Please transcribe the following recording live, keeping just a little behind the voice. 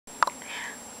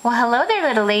Well, hello there,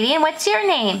 little lady, and what's your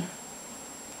name?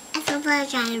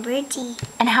 John Bertie.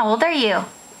 And how old are you?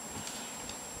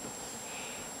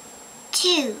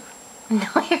 2. No,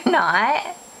 you're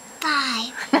not.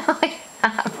 5. No, you're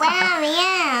not. Wow,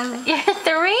 yeah. You're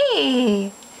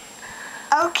 3.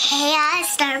 Okay, I'll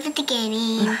start with the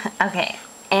gaming. Okay.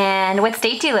 And what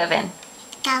state do you live in?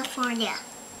 California.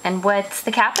 And what's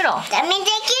the capital? That means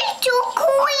I get 2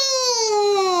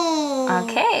 coins.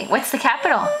 Okay. What's the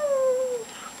capital?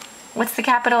 What's the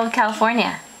capital of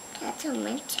California?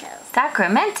 Sacramento.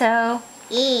 Sacramento.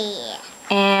 Yeah.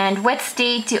 And what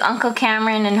state do Uncle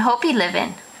Cameron and Hopi live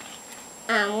in?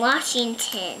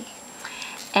 Washington.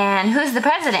 And who's the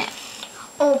president?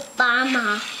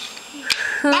 Obama.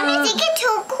 Who? That means I get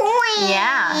 2 coins.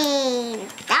 Yeah.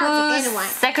 That was a Who's good one.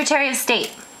 Secretary of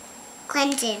State?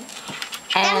 Clinton.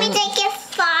 That And, means I get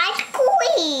 5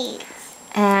 coins.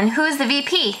 and who's the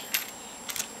VP?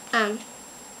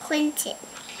 Clinton.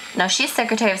 No, she's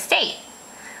Secretary of State.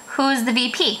 Who's the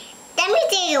VP? That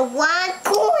means I get 1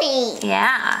 coin.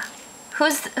 Yeah.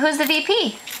 Who's the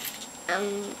VP?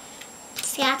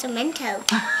 Sacramento.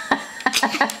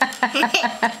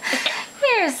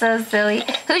 You're so silly.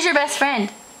 Who's your best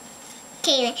friend?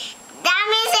 Okay, that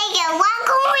means I get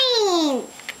 1 coin.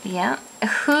 Yeah.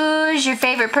 Who's your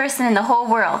favorite person in the whole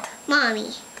world?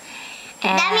 Mommy.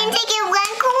 And That means I get 1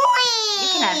 coin. you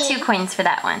can have 2 coins for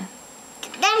that one.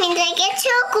 That means I get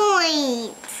 2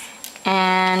 coins.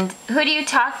 And who do you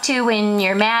talk to when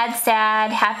you're mad,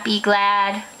 sad, happy,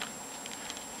 glad?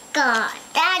 God.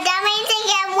 That means I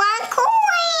get 1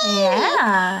 coin.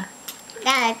 Yeah.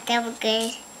 That was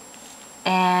good.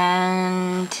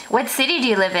 And what city do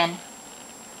you live in?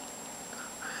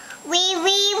 We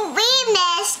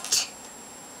missed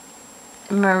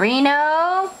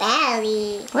Merino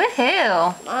Valley.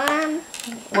 Woohoo! Mom,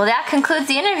 Well, that concludes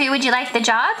the interview. Would you like the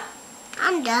job?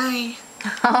 I'm done.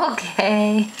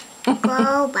 Okay.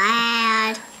 Go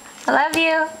bad. I love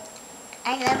you.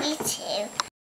 I love you too.